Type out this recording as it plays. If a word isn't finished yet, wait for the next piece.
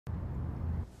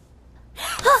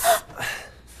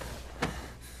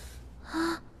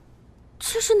啊！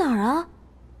这是哪儿啊？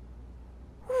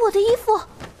我的衣服！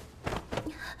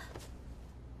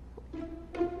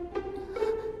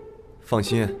放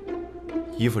心，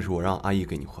衣服是我让阿姨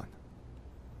给你换的。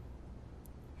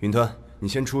云吞，你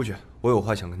先出去，我有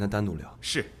话想跟他单独聊。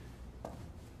是。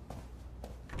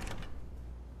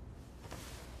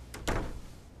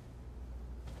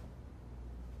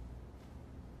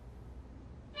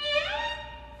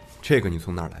这个你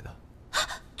从哪儿来的？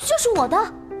这是我的。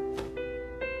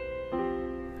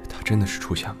他真的是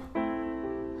初夏吗？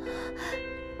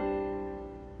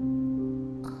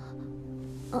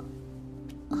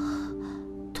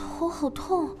头好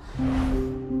痛。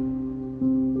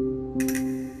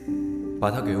把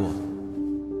它给我。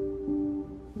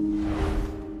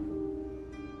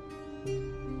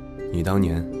你当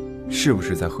年是不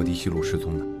是在河堤西路失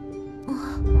踪的？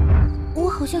我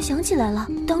好像想起来了，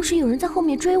当时有人在后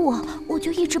面追我，我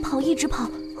就一直跑，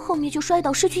后面就摔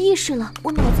倒失去意识了。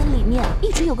我脑子里面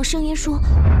一直有个声音说：“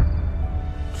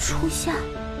初夏。”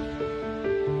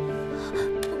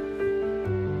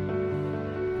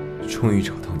终于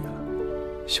找到你了，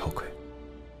小鬼。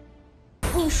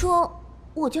你说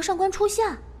我叫上官初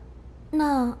夏，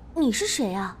那你是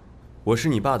谁啊？我是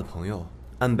你爸的朋友，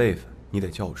按辈分你得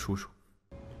叫我叔叔。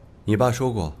你爸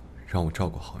说过让我照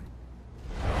顾好你。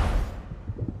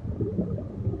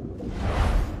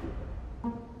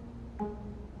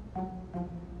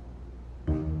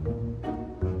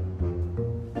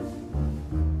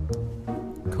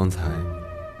刚才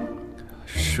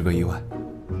是个意外。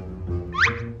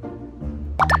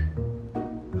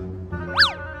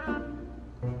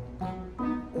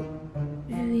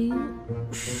云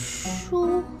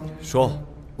舒，说。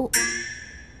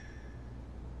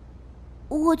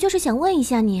我就是想问一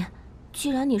下你，既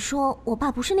然你说我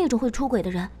爸不是那种会出轨的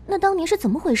人，那当年是怎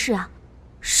么回事啊？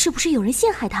是不是有人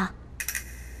陷害他？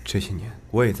这些年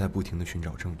我也在不停地寻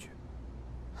找证据。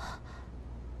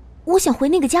我想回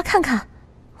那个家看看，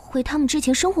回他们之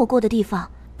前生活过的地方。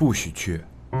不许去！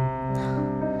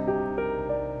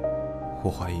我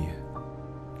怀疑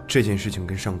这件事情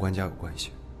跟上官家有关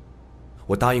系。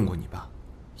我答应过你爸，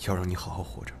要让你好好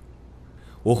活着。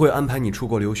我会安排你出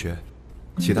国留学，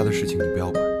其他的事情你不要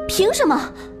管。凭什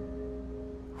么？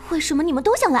为什么你们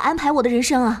都想来安排我的人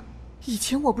生啊？以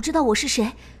前我不知道我是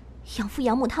谁，养父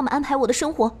养母他们安排我的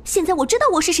生活，现在我知道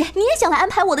我是谁，你也想来安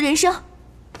排我的人生。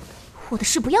我的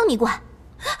事不要你管。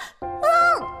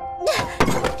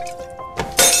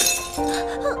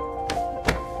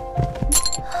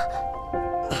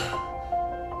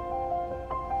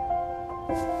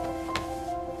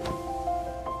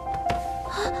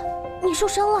你受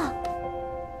伤了。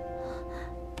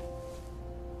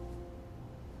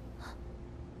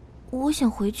我想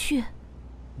回去，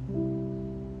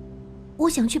我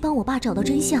想去帮我爸找到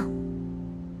真相，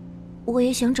我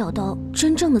也想找到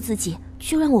真正的自己，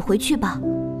就让我回去吧，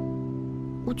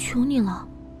我求你了。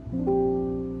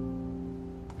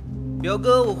表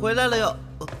哥，我回来了哟。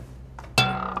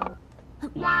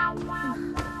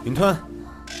云吞，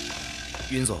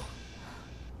云总，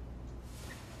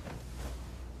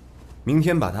明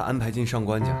天把他安排进上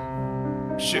官家。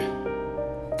是。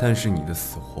但是你的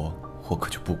死活我可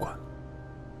就不管。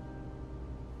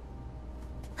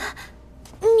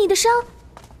你的伤？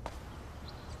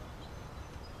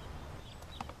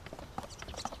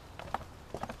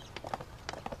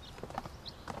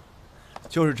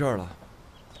就是这儿了。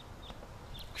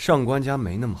上官家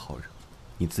没那么好惹，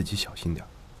你自己小心点。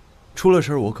出了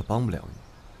事我可帮不了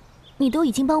你。你都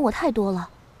已经帮我太多了，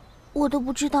我都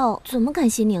不知道怎么感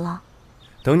谢你了。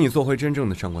等你做回真正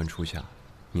的上官初夏，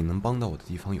你能帮到我的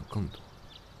地方有更多。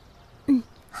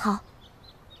好。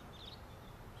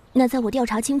那在我调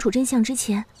查清楚真相之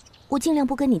前，我尽量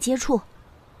不跟你接触。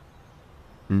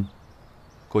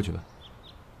过去吧。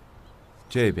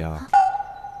这边。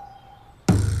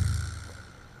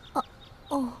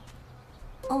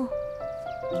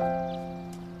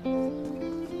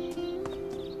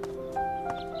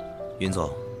云总，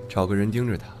找个人盯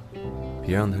着他，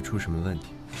别让他出什么问题。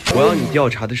我要你调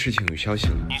查的事情有消息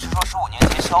了。你是说15年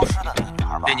前消失的那个女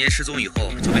孩吧？那年失踪以后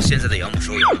就被现在的养母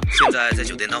收养，现在在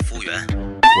酒店当服务员。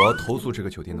我要投诉这个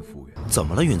酒店的服务员。怎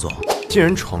么了，云总？竟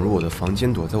然闯入我的房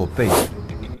间，躲在我背后，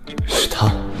是他。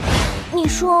你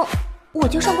说我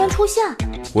叫上官初夏？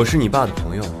我是你爸的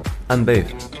朋友，按辈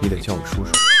分你得叫我叔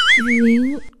叔。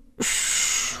云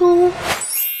舒，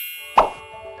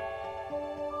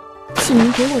请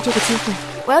您给我这个机会，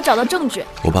我要找到证据。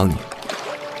我帮你。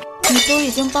你都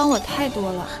已经帮我太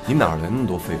多了。你哪来那么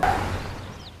多废物？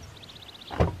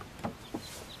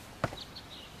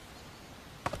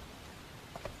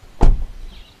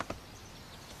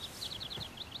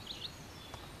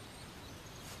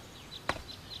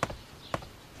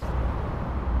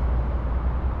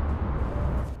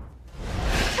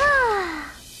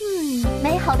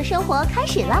的生活开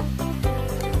始了。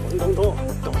东东，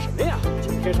搞什么呀？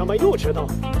今天上班又迟到。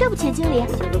对不起，经理。你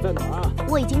现在在哪啊？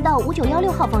我已经到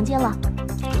5916号房间了。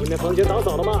里面房间打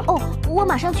扫了吗？哦，我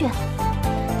马上去。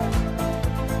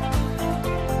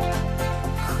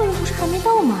客人不是还没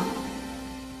到吗？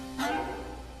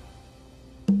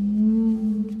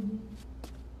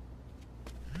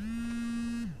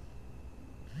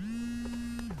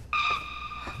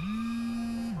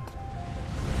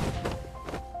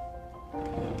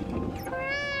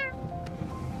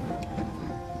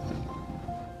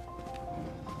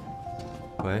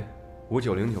喂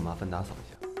，5909，麻烦打扫一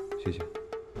下，谢谢。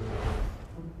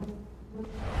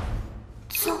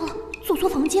糟了，走错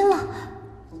房间了，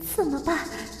怎么办？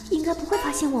应该不会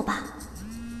发现我吧？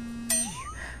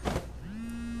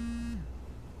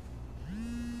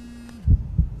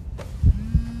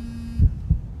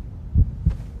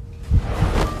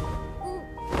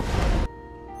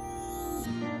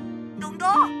东东，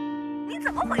你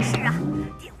怎么回事啊？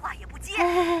电话也不接。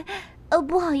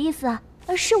不好意思，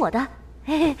是我的。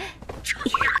嘿嘿。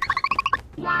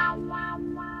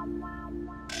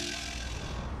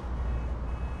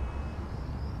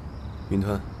云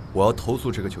吞，我要投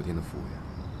诉这个酒店的服务员。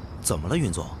怎么了，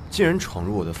云总？竟然闯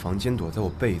入我的房间，躲在我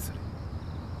被子里。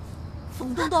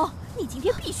冯东东，你今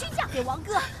天必须嫁给王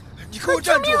哥！你给我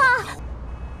站住！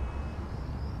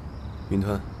云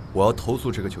吞，我要投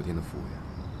诉这个酒店的服务员。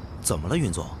怎么了，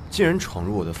云总？竟然闯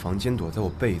入我的房间，躲在我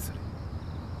被子里。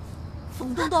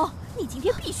冯东东，你今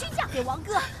天必须嫁给王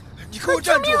哥！你给我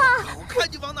站住！我看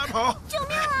你往哪跑！救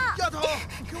命啊！丫头，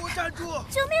给我站住！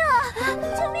救命啊！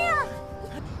救命啊！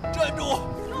站住！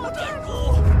给我站住！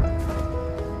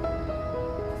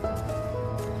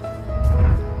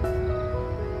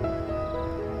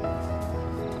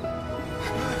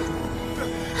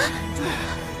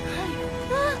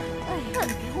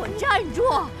给我站住！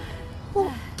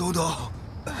东东，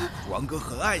王哥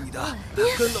很爱你的，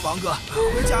跟着王哥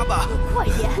回家吧。快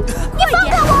点，快点！放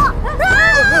开我！哎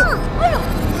呦！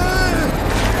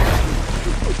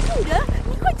救人！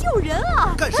你快救人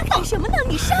啊！干什么？干什么呢？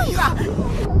你上啊！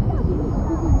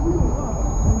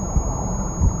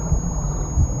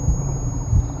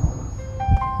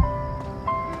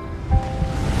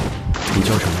你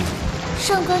叫什么名字？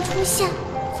上官初夏。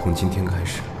从今天开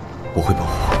始，我会保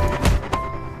护好你。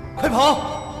快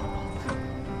跑！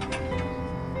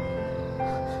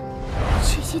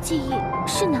这些记忆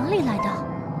是哪里来的？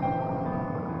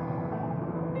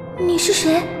你是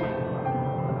谁？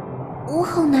我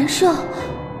好难受，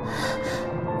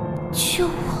救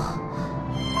我！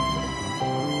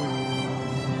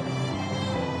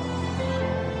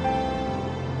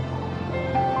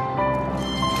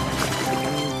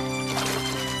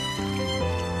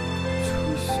初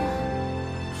夏，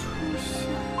初夏。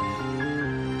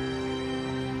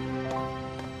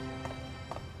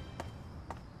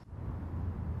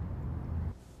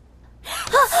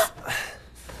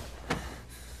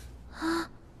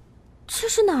这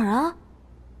是哪儿啊？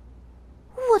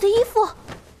我的衣服！